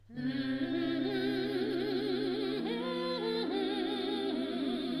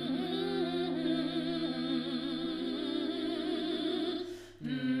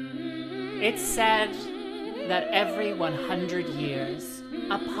It's said that every 100 years,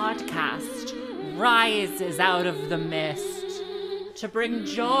 a podcast rises out of the mist to bring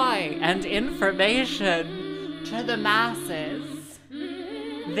joy and information to the masses.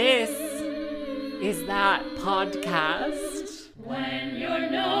 This is that podcast. When you're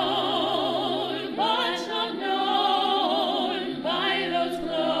known, but not known by those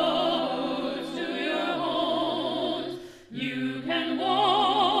close to your homes, you can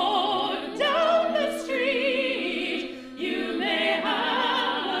walk down the street, you may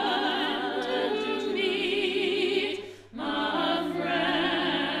happen to meet a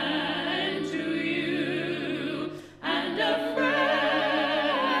friend to you and a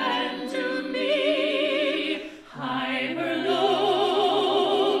friend to me.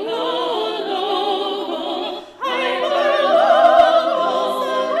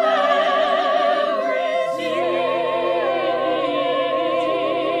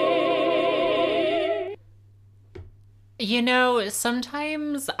 You know,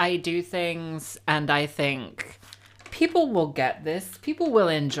 sometimes I do things and I think people will get this, people will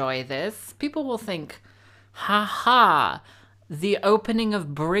enjoy this, people will think, ha, the opening of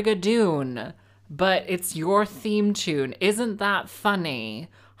Brigadoon, but it's your theme tune. Isn't that funny?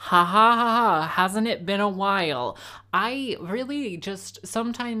 Ha ha ha ha, hasn't it been a while? I really just,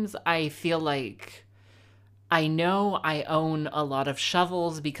 sometimes I feel like I know I own a lot of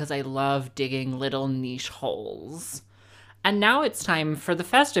shovels because I love digging little niche holes. And now it's time for the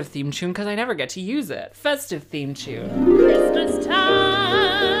festive theme tune because I never get to use it. Festive theme tune. Christmas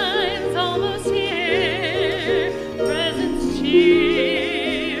time's almost here, presents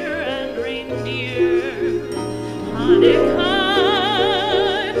cheer and reindeer,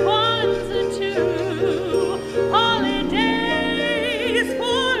 Hanukkah, Kwanzaa too, holidays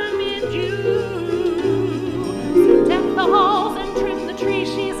for me and you. So deck the halls and trim the tree,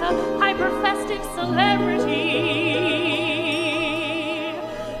 she's a hyper-festive celebrity.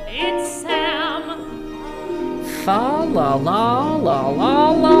 It's Sam. Fa la la la la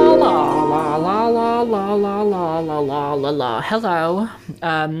la la la la la la la la la la la la. Hello.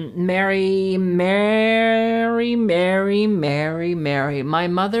 Mary. My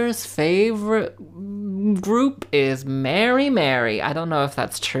mother's favorite group is Mary. I don't know if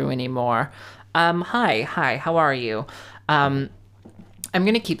that's true anymore. Hi, how are you? I'm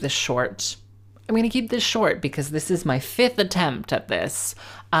gonna keep this short. Because this is my 5th attempt at this.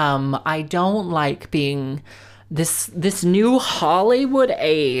 I don't like being this new Hollywood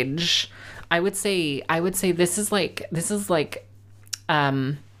age. I would say this is like the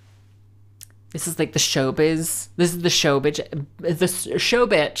showbiz. This is the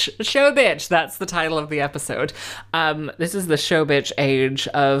showbitch. That's the title of the episode. This is the showbitch age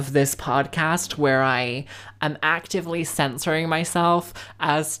of this podcast where I am actively censoring myself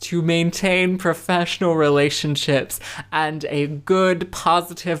as to maintain professional relationships and a good,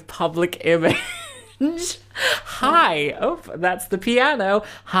 positive public image. Hi. Oh, that's the piano.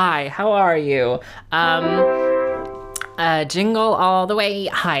 Hi, how are you? Jingle all the way.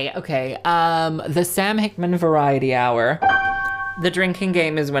 Hi. Okay. The Sam Hickman Variety Hour. The drinking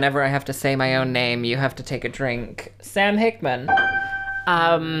game is whenever I have to say my own name, you have to take a drink. Sam Hickman.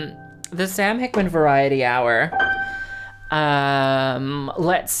 The Sam Hickman Variety Hour. I'll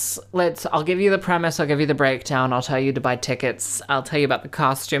give you the premise, I'll give you the breakdown, I'll tell you to buy tickets, I'll tell you about the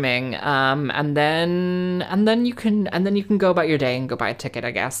costuming, and then you can go about your day and go buy a ticket,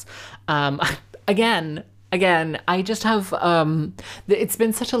 I guess. Again, I just have, it's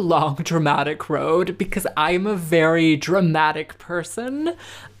been such a long, dramatic road because I'm a very dramatic person,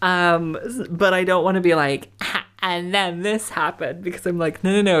 but I don't want to be like, and then this happened, because I'm like,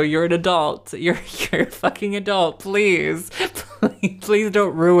 no, you're an adult. You're a fucking adult, please. Please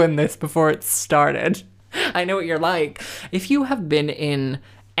don't ruin this before it's started. I know what you're like. If you have been in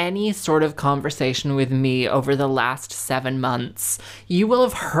any sort of conversation with me over the last 7 months, you will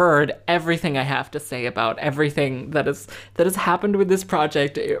have heard everything I have to say about everything that has happened with this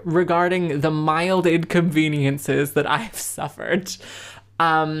project regarding the mild inconveniences that I've suffered.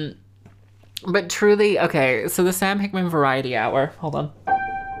 But truly, okay, so the Sam Hickman Variety Hour, hold on.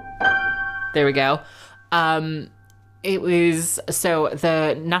 There we go. It was, so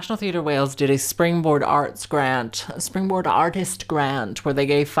the National Theatre Wales did a Springboard Artist grant, where they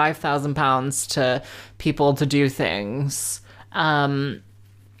gave £5,000 to people to do things.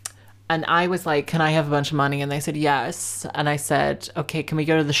 And I was like, can I have a bunch of money? And they said, yes. And I said, okay, can we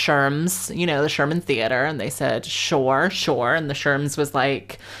go to the Sherms, the Sherman Theater? And they said, sure, sure. And the Sherms was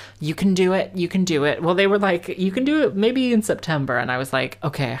like, you can do it. You can do it. Well, they were like, you can do it maybe in September. And I was like,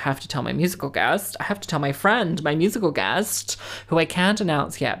 okay, I have to tell my musical guest. I have to tell my friend, my musical guest, who I can't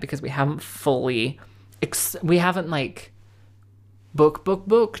announce yet because we haven't fully, we haven't like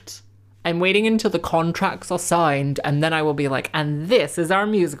booked. I'm waiting until the contracts are signed, and then I will be like, and this is our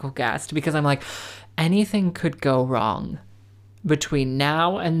musical guest, because I'm like, anything could go wrong between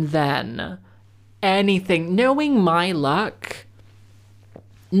now and then. Anything. Knowing my luck,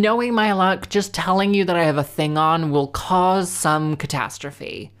 just telling you that I have a thing on will cause some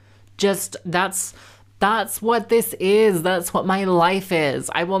catastrophe. Just, that's what this is. That's what my life is.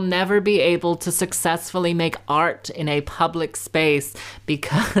 I will never be able to successfully make art in a public space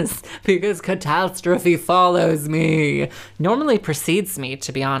because catastrophe follows me. Normally precedes me,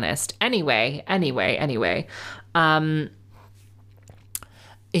 to be honest. Anyway.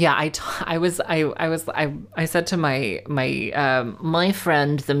 Yeah, I said to my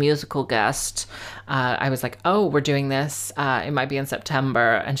friend, the musical guest, I was like, oh, we're doing this. It might be in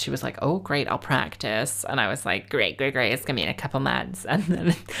September. And she was like, oh, great, I'll practice. And I was like, great. It's gonna be in a couple months. And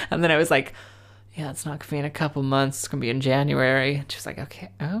then I was like, yeah, it's not gonna be in a couple months. It's gonna be in January. And she was like,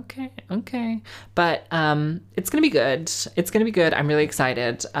 okay. But it's gonna be good. I'm really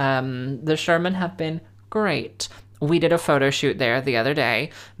excited. The Sherman have been great. We did a photo shoot there the other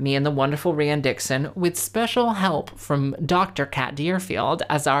day, me and the wonderful Rian Dixon, with special help from Dr. Kat Deerfield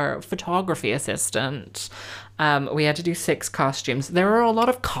as our photography assistant. We had to do 6 costumes. There are a lot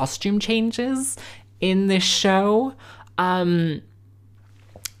of costume changes in this show. And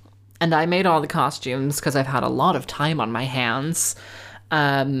I made all the costumes because I've had a lot of time on my hands.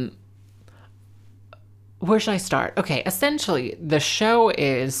 Where should I start? Okay, essentially, the show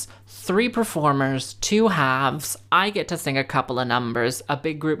is 3 performers, 2 halves. I get to sing a couple of numbers, a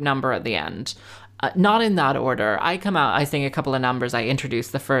big group number at the end. Not in that order. I come out, I sing a couple of numbers. I introduce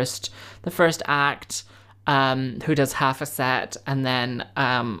the first act, who does half a set, and then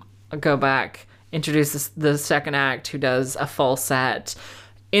go back, introduce the second act, who does a full set.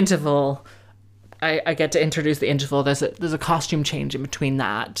 Interval. I get to introduce the interval. There's a costume change in between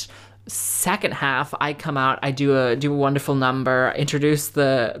that. Second half, I come out, I do a wonderful number, introduce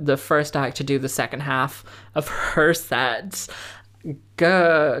the first act to do the second half of her set,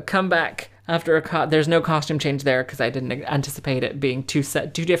 come back after there's no costume change there because I didn't anticipate it being two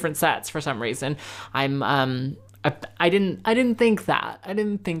different sets for some reason. I didn't think that,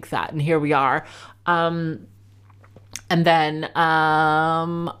 and here we are. And then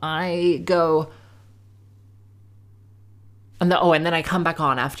I go. And then I come back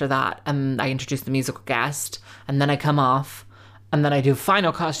on after that, and I introduce the musical guest, and then I come off, and then I do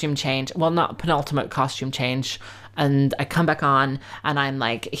final costume change. Well, not penultimate costume change. And I come back on, and I'm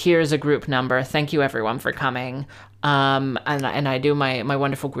like, here's a group number. Thank you, everyone, for coming. And I do my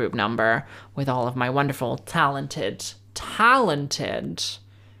wonderful group number with all of my wonderful, talented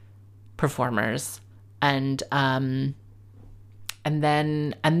performers. And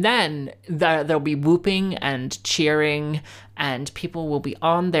then there'll be whooping and cheering, and people will be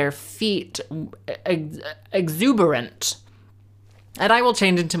on their feet, exuberant. And I will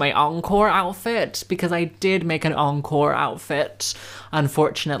change into my encore outfit, because I did make an encore outfit.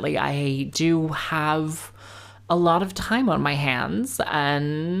 Unfortunately, I do have a lot of time on my hands,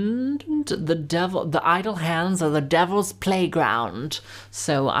 and the idle hands are the devil's playground.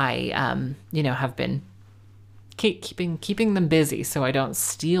 So I, have been keeping them busy so I don't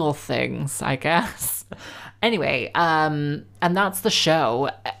steal things, I guess. Anyway, and that's the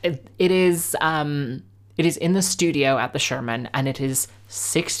show. It is in the studio at the Sherman, and it is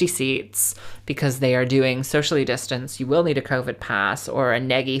 60 seats because they are doing socially distanced. You will need a COVID pass or a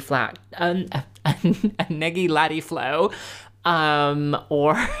neggy laddie flow.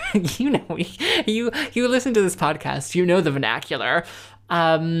 Or, you listen to this podcast, you know the vernacular.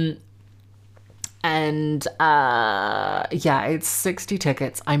 And it's 60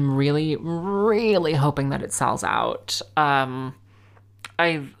 tickets. I'm really, really hoping that it sells out.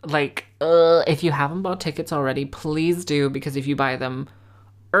 If you haven't bought tickets already, please do, because if you buy them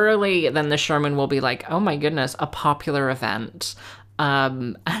early, then the Sherman will be like, oh my goodness, a popular event.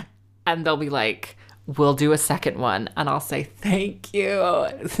 And they'll be like, we'll do a second one. And I'll say, thank you.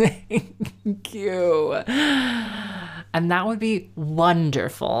 And that would be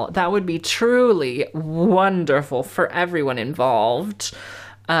wonderful. That would be truly wonderful for everyone involved.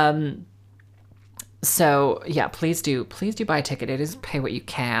 So yeah, please do buy a ticket. It is pay what you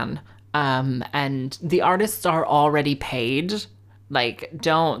can. And the artists are already paid. Like,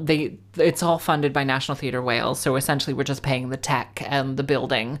 it's all funded by National Theatre Wales, so essentially we're just paying the tech and the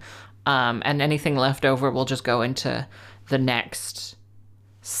building, and anything left over will just go into the next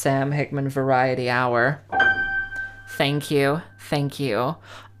Sam Hickman Variety Hour. Thank you.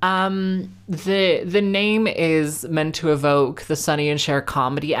 The name is meant to evoke the Sonny and Cher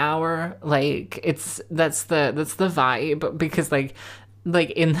Comedy Hour. Like, that's the vibe, because like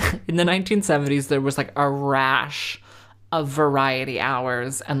in the 1970s there was like a rash of variety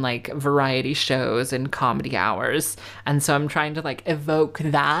hours and like variety shows and comedy hours, and so I'm trying to like evoke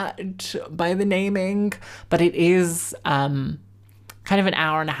that by the naming, but it is kind of an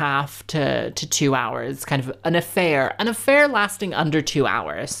hour and a half to 2 hours, kind of an affair lasting under 2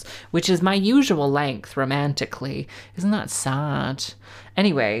 hours, which is my usual length romantically. Isn't that sad?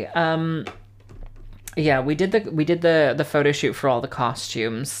 Anyway, yeah, we did the photo shoot for all the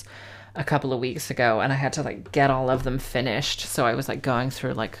costumes a couple of weeks ago, and I had to like get all of them finished. So I was like going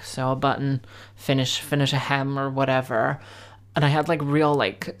through like sew a button, finish a hem or whatever, and I had like real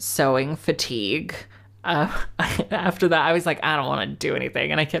like sewing fatigue. After that, I was like, I don't want to do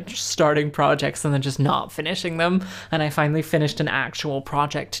anything, and I kept starting projects and then just not finishing them, and I finally finished an actual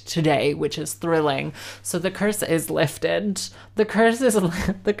project today, which is thrilling. So the curse is lifted. The curse is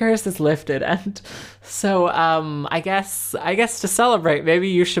lifted, and so I guess to celebrate, maybe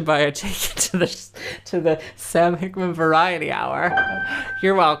you should buy a ticket to the Sam Hickman Variety Hour.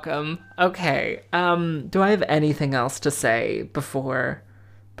 You're welcome. Okay. Do I have anything else to say before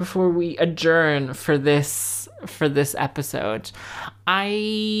we adjourn for this episode?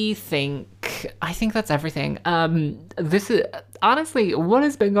 I think that's everything. This is honestly what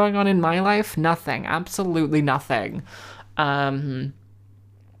has been going on in my life. Nothing, absolutely nothing. Nothing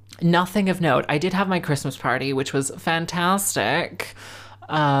of note. I did have my Christmas party, which was fantastic.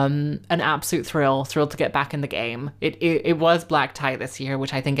 An absolute thrill to get back in the game. It was black tie this year,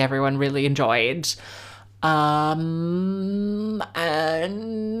 which I think everyone really enjoyed. And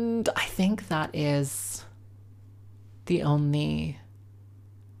I think that is the only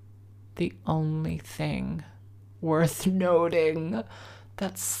thing worth noting.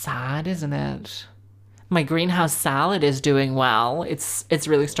 That's sad, isn't it? My greenhouse salad is doing well. It's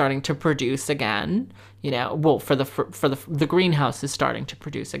really starting to produce again. You know, well, for the greenhouse is starting to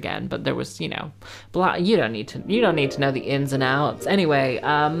produce again, but there was, you know, you don't need to know the ins and outs. Anyway,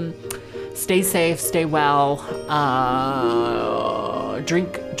 stay safe, stay well.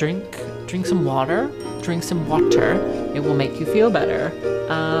 Drink some water. Drink some water. It will make you feel better.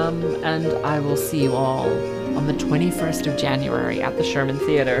 And I will see you all on the 21st of January at the Sherman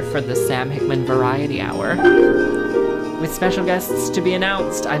Theatre for the Sam Hickman Variety Hour, with special guests to be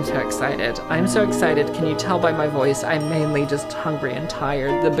announced. I'm so excited. Can you tell by my voice? I'm mainly just hungry and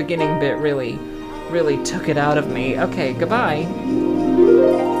tired. The beginning bit really took it out of me. Okay, goodbye.